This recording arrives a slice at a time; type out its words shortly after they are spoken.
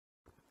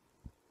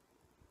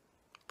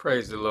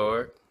Praise the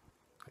Lord.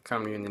 I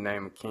come to you in the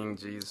name of King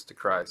Jesus the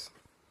Christ.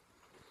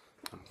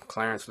 I'm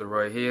Clarence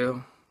Leroy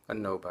Hill, a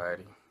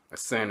nobody, a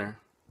sinner,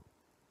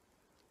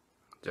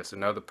 just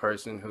another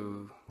person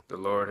who the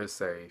Lord has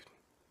saved.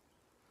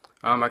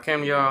 I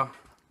came to y'all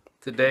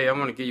today. I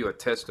want to give you a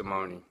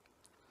testimony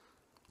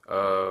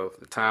of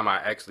the time I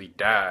actually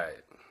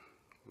died,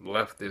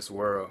 left this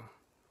world.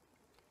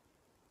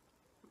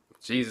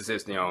 Jesus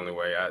is the only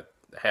way. I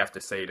have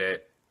to say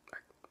that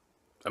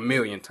a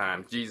million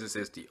times. Jesus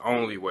is the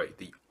only way.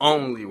 The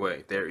only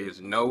way. There is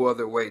no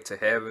other way to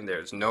heaven.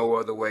 There's no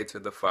other way to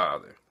the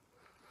Father.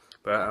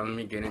 But let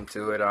me get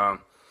into it.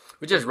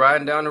 We're just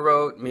riding down the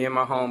road, me and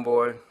my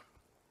homeboy,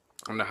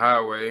 on the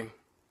highway.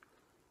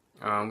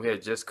 We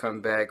had just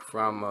come back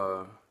from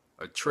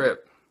a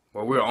trip.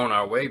 Well, we were on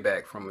our way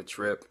back from a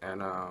trip,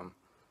 and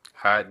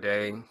hot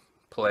day,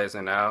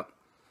 pleasant out.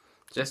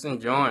 Just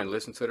enjoying,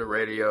 listening to the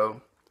radio.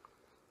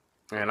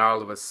 And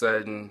all of a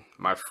sudden,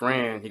 my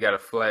friend, he got a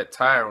flat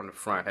tire on the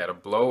front, had a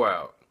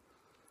blowout.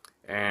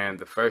 And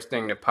the first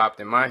thing that popped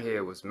in my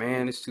head was,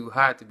 man, it's too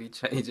hot to be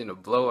changing a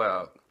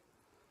blowout.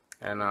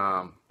 And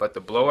but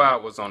the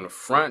blowout was on the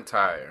front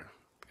tire.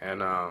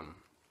 And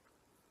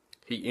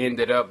he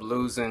ended up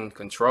losing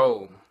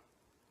control.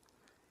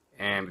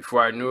 And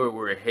before I knew it, we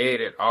were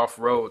headed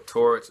off-road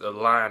towards a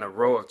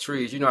row of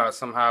trees. You know how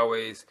some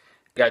highways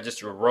got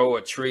just a row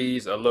of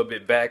trees a little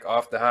bit back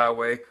off the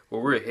highway?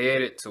 Well, we're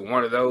headed to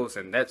one of those,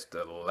 and that's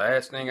the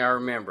last thing I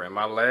remember. And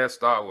my last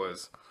thought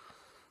was,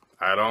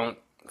 I don't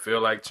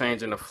feel like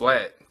changing a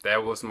flat.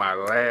 That was my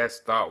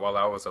last thought while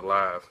I was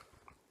alive.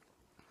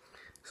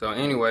 So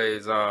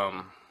anyways,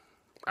 out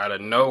of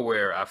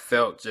nowhere, I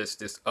felt just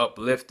this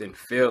uplifting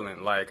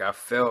feeling. Like I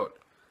felt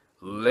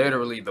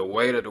literally the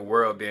weight of the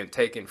world being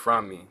taken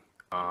from me.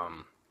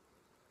 I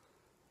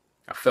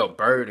felt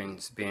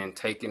burdens being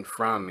taken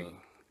from me.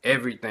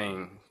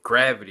 Everything,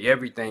 gravity,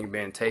 everything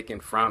being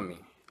taken from me.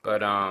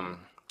 But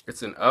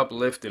it's an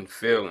uplifting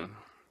feeling.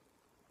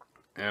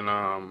 And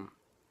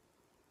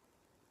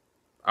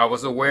I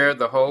was aware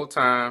the whole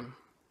time,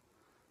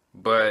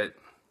 but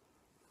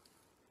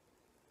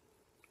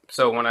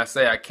so when I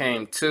say I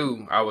came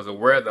to, I was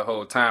aware the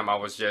whole time.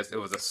 It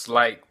was a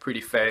slight,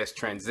 pretty fast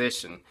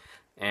transition.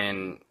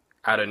 And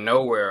out of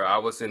nowhere, I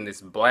was in this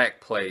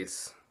black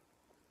place.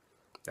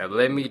 Now,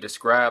 let me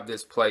describe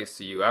this place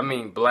to you. I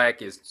mean,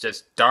 black is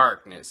just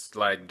darkness.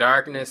 Like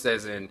darkness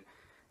as in,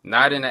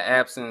 not in the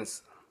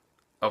absence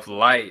of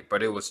light,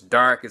 but it was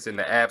dark as in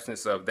the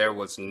absence of, there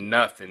was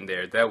nothing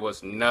there. There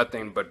was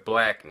nothing but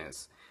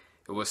blackness.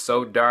 It was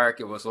so dark,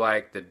 it was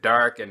like the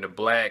dark and the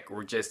black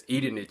were just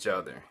eating each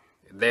other.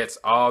 That's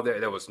all there.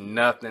 There was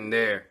nothing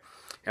there.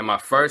 And my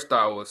first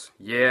thought was,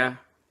 yeah,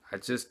 I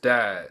just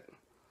died.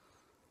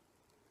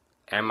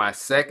 And my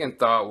second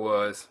thought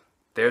was,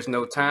 there's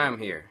no time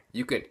here.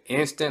 You can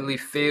instantly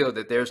feel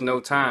that there's no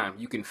time.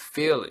 You can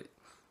feel it.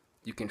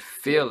 You can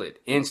feel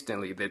it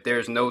instantly that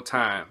there's no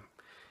time.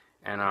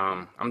 And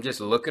I'm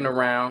just looking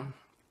around.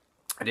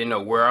 I didn't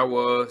know where I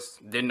was.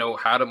 Didn't know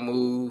how to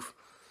move.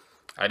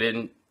 I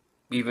didn't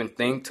even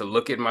think to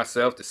look at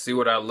myself to see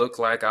what I looked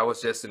like. I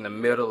was just in the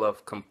middle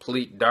of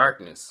complete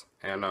darkness.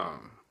 And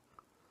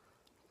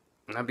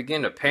I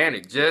began to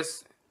panic.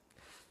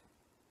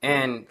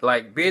 And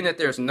like being that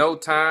there's no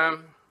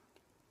time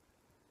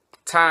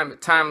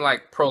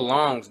like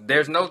prolongs.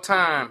 There's no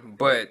time,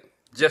 but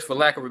just for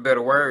lack of a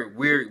better word,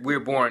 we're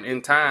born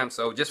in time.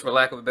 So just for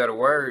lack of a better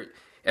word,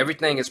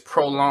 everything is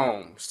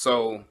prolonged.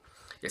 So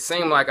it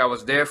seemed like I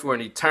was there for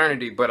an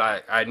eternity, but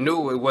I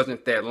knew it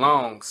wasn't that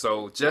long.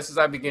 So just as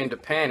I began to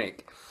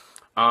panic,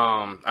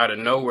 out of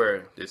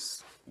nowhere,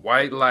 this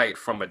white light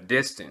from a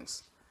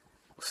distance,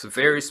 it was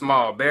very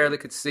small, barely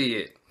could see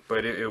it,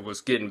 but it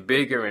was getting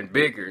bigger and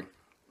bigger.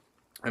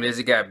 And as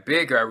it got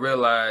bigger, I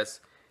realized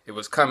it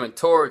was coming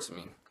towards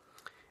me.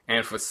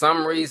 And for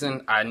some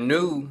reason, I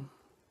knew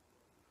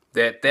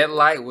that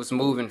light was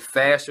moving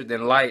faster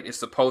than light is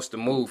supposed to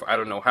move. I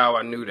don't know how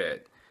I knew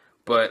that.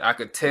 But I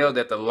could tell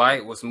that the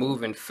light was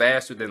moving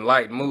faster than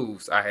light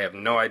moves. I have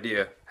no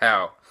idea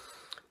how.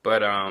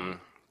 But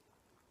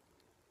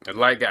the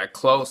light got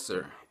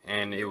closer.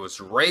 And it was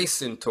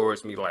racing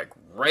towards me, like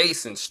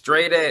racing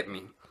straight at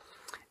me.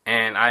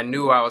 And I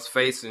knew I was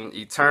facing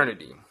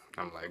eternity.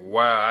 I'm like,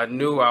 wow, I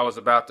knew I was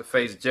about to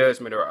face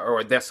judgment,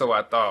 or that's so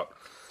I thought.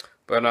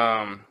 But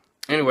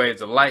anyways,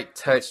 the light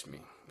touched me.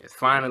 It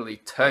finally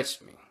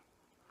touched me.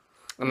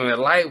 I mean, the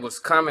light was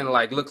coming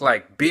looked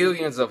like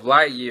billions of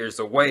light years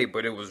away,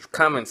 but it was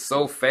coming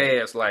so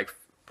fast, like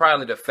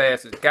probably the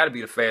fastest, got to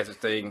be the fastest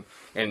thing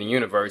in the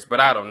universe,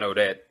 but I don't know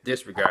that.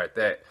 Disregard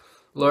that.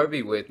 Lord,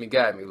 be with me.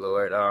 Guide me,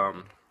 Lord.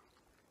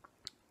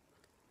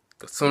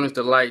 As soon as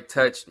the light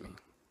touched me,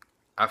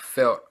 I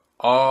felt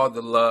all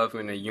the love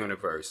in the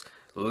universe.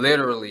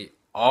 Literally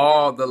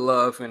all the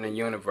love in the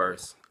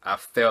universe. I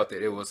felt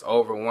it. It was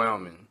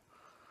overwhelming.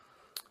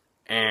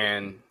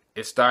 And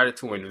it started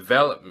to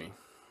envelop me.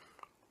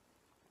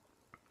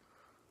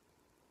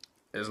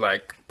 It's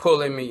like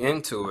pulling me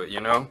into it, you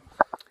know?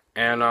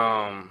 And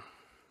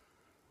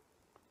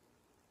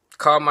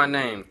Call my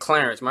name,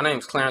 Clarence. My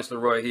name's Clarence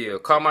Leroy Hill.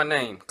 Call my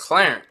name,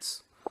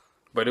 Clarence.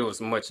 But it was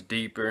much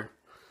deeper.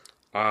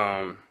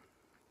 When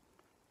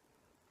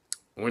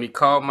he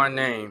called my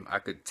name, I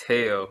could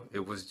tell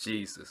it was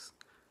Jesus.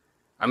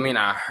 I mean,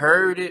 I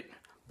heard it,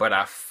 but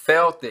I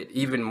felt it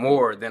even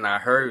more than I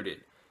heard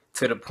it,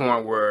 to the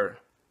point where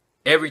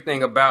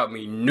everything about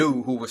me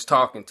knew who was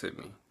talking to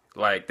me.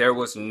 Like, there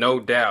was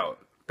no doubt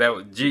that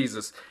was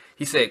Jesus.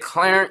 He said,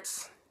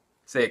 Clarence.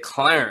 Said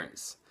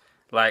Clarence.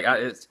 Like,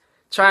 it's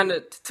trying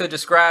to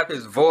describe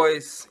his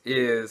voice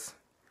is,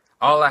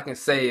 all I can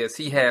say is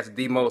he has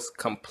the most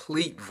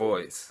complete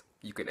voice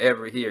you could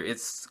ever hear.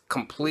 It's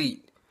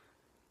complete.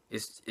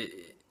 It's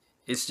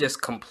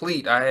just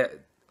complete. That's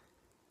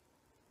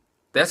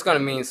going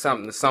to mean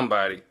something to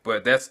somebody,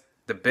 but that's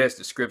the best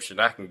description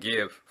I can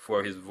give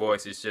for his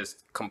voice. It's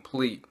just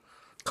complete.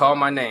 Call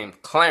my name,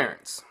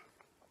 Clarence.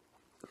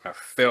 I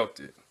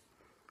felt it.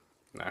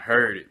 And I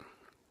heard it.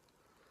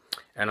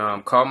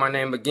 And call my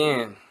name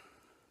again,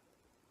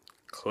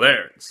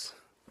 Clarence.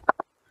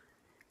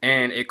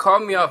 And it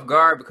caught me off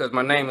guard because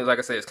my name is, like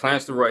I said, it's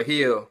Clarence Leroy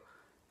Hill.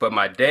 But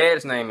my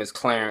dad's name is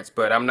Clarence,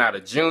 but I'm not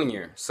a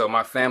junior. So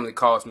my family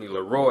calls me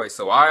Leroy.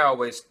 So I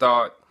always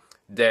thought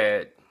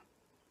that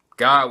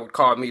God would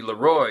call me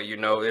Leroy. You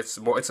know, it's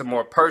a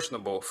more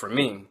personable for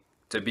me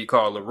to be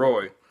called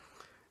Leroy.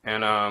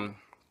 And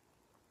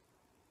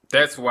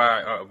that's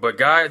why, but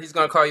God, he's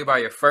going to call you by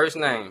your first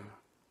name.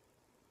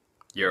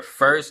 Your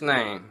first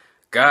name.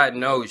 God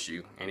knows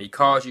you, and he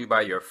calls you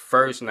by your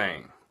first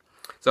name.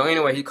 So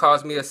anyway, he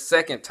calls me a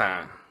second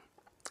time,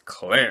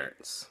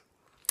 Clarence.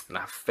 And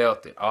I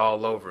felt it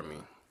all over me.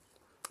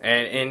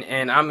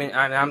 And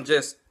I'm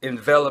just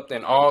enveloped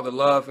in all the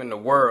love in the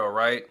world,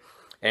 right?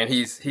 And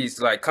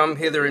he's like, come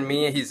hither in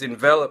me, and he's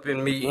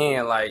enveloping me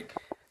in, like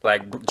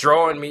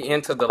drawing me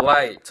into the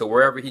light to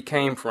wherever he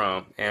came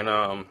from. And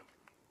I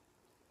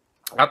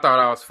thought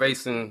I was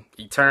facing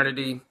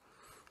eternity,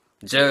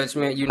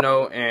 judgment, you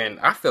know, and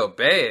I felt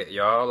bad,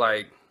 y'all.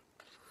 Like,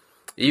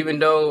 even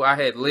though I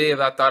had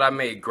lived, I thought I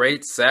made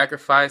great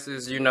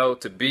sacrifices, you know,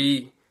 to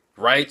be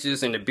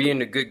righteous and to be in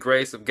the good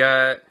grace of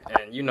God,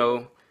 and you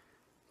know,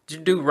 you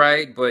do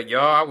right, but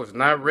y'all, I was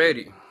not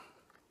ready.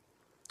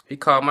 He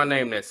called my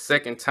name that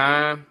second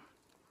time,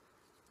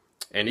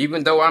 and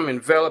even though I'm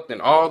enveloped in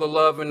all the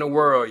love in the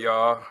world,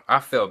 y'all,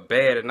 I felt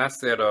bad, and I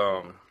said,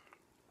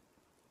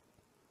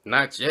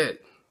 not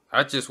yet.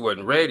 I just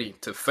wasn't ready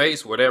to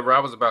face whatever I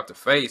was about to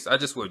face. I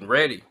just wasn't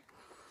ready.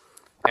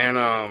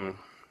 And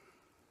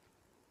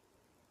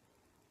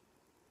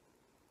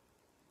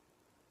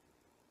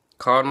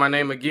called my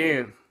name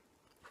again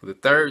for the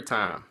third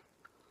time.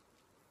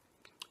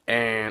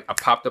 And I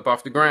popped up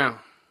off the ground.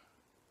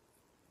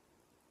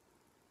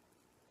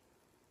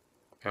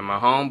 And my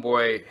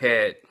homeboy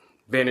had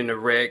been in a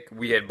wreck.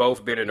 We had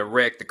both been in a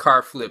wreck. The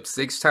car flipped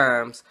 6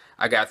 times.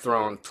 I got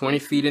thrown 20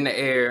 feet in the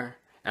air.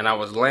 And I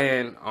was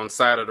laying on the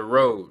side of the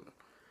road.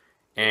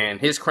 And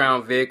his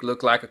Crown Vic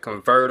looked like a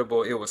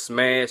convertible. It was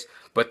smashed.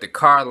 But the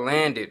car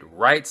landed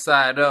right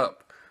side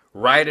up,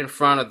 right in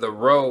front of the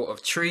row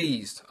of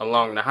trees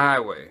along the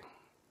highway.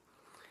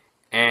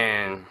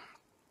 And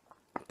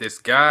this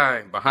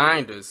guy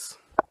behind us,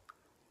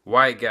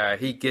 white guy,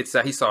 he gets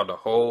out. He saw the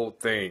whole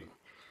thing.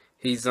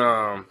 He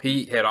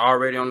had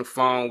already on the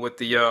phone with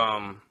the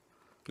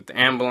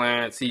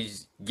ambulance.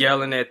 He's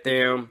yelling at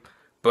them.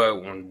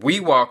 But when we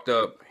walked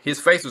up, his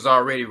face was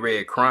already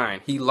red, crying.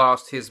 He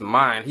lost his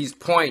mind. He's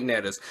pointing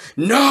at us.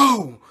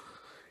 No!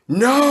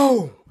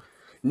 No!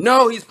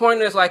 No! He's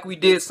pointing at us like we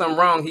did something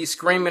wrong. He's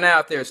screaming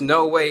out, there's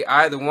no way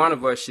either one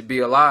of us should be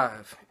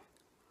alive.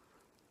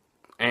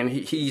 And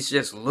he's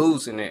just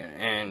losing it.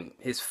 And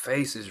his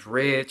face is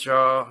red,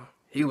 y'all.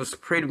 He was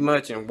pretty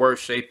much in worse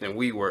shape than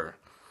we were.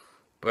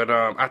 But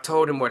I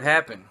told him what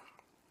happened.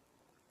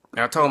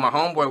 And I told my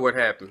homeboy what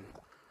happened.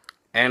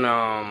 And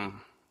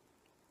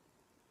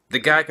the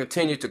guy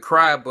continued to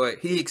cry, but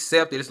he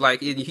accepted. It's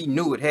like he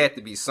knew it had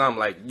to be something.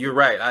 Like, you're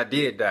right, I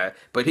did die.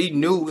 But he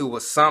knew it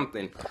was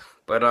something.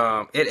 But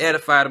it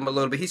edified him a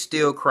little bit. He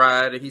still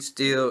cried. And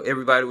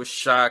everybody was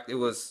shocked. It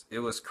was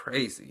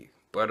crazy.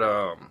 But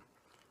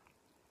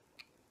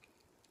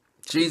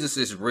Jesus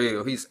is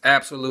real. He's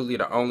absolutely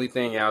the only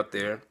thing out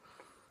there.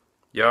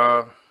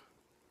 Y'all,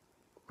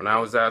 when I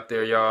was out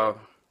there, y'all,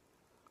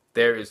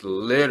 there is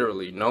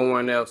literally no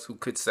one else who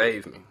could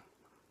save me.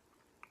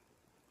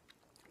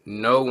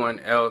 No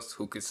one else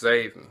who could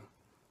save me.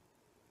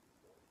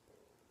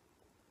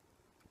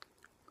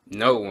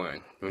 No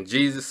one. When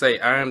Jesus say,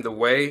 I am the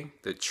way,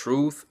 the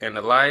truth, and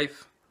the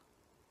life.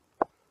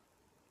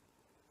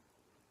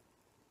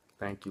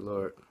 Thank you,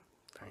 Lord.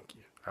 Thank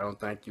you. I don't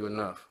thank you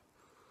enough.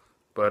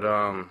 But,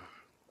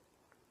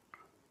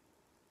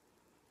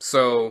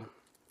 so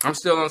I'm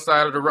still on the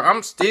side of the road.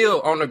 I'm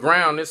still on the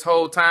ground this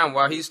whole time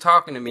while he's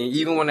talking to me.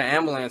 Even when the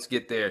ambulance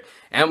get there.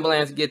 I'm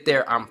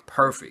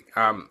perfect.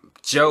 I'm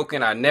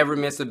joking. I never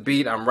miss a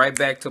beat. I'm right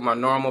back to my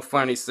normal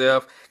funny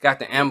self. Got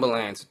the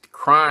ambulance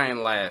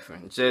crying,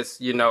 laughing. Just,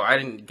 you know, I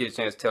didn't get a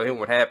chance to tell him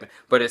what happened.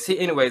 But as he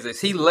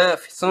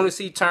left, as soon as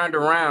he turned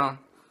around,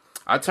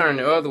 I turned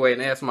the other way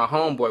and asked my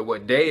homeboy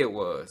what day it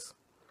was.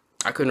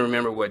 I couldn't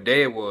remember what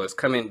day it was.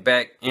 Coming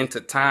back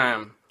into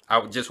time, I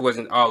just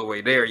wasn't all the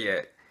way there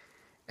yet.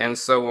 And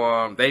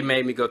so they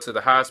made me go to the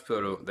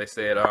hospital. They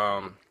said,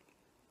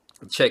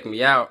 check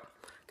me out.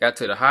 Got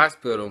to the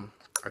hospital.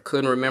 I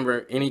couldn't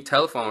remember any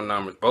telephone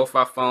numbers. Both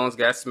our phones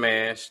got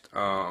smashed.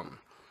 I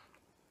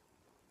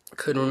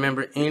couldn't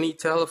remember any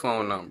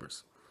telephone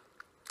numbers.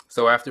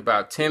 So after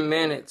about 10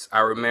 minutes, I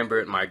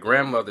remembered my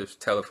grandmother's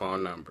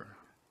telephone number.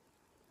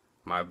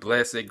 My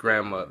blessed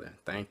grandmother.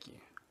 Thank you.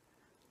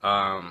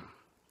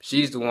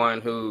 She's the one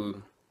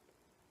who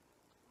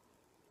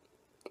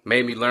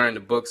made me learn the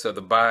books of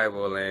the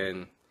Bible,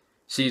 and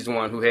she's the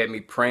one who had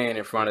me praying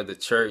in front of the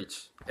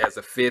church as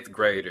a 5th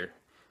grader.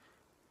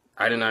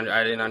 I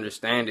didn't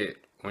understand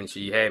it when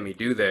she had me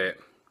do that,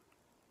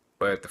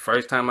 but the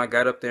first time I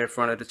got up there in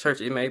front of the church,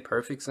 it made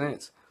perfect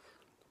sense.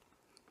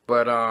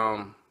 But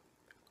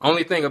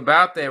only thing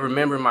about that,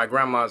 remembering my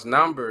grandma's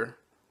number,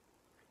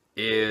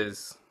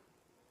 is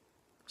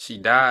she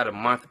died a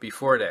month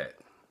before that.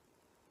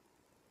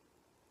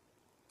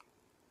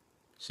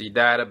 She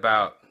died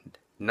about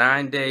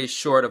 9 days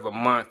short of a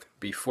month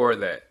before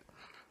that.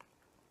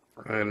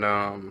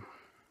 And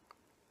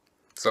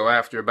so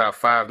after about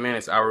 5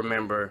 minutes, I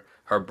remember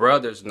her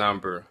brother's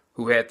number,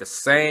 who had the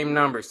same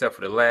number except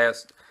for the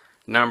last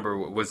number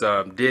was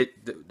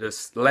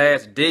the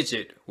last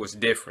digit was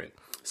different.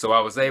 So I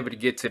was able to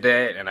get to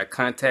that, and I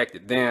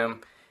contacted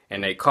them,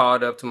 and they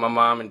called up to my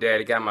mom and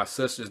daddy, got my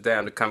sisters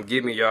down to come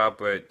get me, y'all.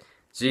 But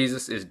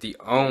Jesus is the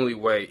only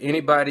way.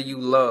 Anybody you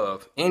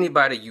love,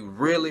 anybody you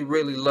really,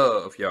 really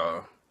love,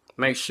 y'all,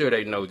 make sure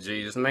they know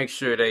Jesus. Make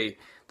sure they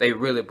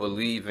really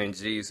believe in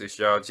Jesus,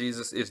 y'all.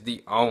 Jesus is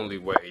the only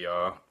way,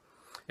 y'all.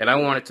 And I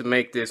wanted to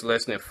make this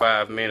less than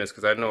 5 minutes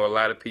because I know a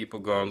lot of people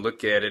going to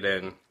look at it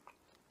and,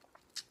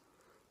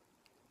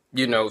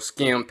 you know,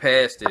 skim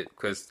past it,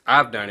 because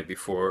I've done it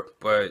before.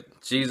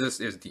 But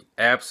Jesus is the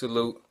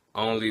absolute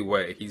only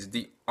way. He's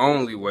the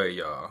only way,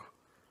 y'all.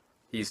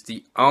 He's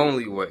the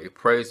only way.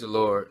 Praise the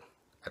Lord.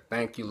 I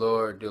thank you,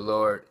 Lord, dear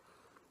Lord.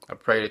 I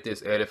pray that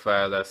this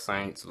edifies our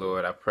saints,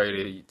 Lord. I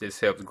pray that this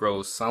helps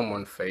grow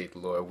someone's faith,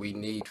 Lord. We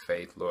need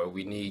faith, Lord.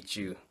 We need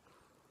you.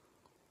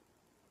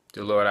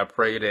 Dear Lord, I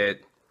pray that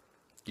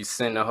you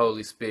send the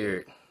Holy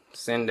Spirit.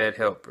 Send that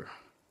helper.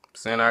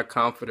 Send our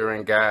comforter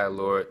and guide,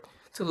 Lord,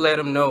 to let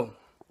them know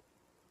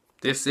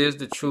this is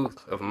the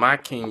truth of my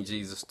King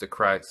Jesus the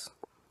Christ.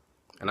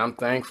 And I'm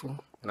thankful.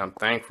 And I'm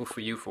thankful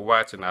for you for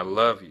watching. I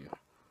love you.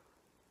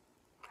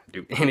 I'd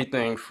do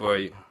anything for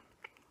you.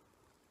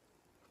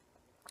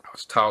 I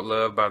was taught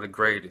love by the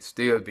greatest,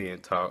 still being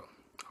taught.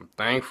 I'm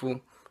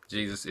thankful.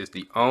 Jesus is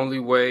the only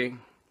way.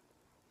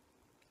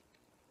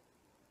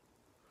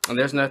 And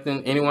there's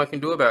nothing anyone can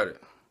do about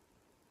it.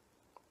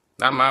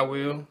 Not my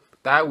will,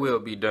 but thy will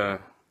be done.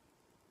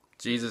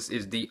 Jesus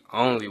is the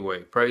only way.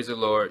 Praise the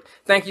Lord.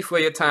 Thank you for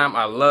your time.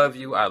 I love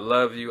you. I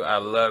love you. I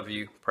love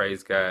you.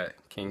 Praise God.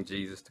 King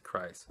Jesus the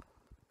Christ.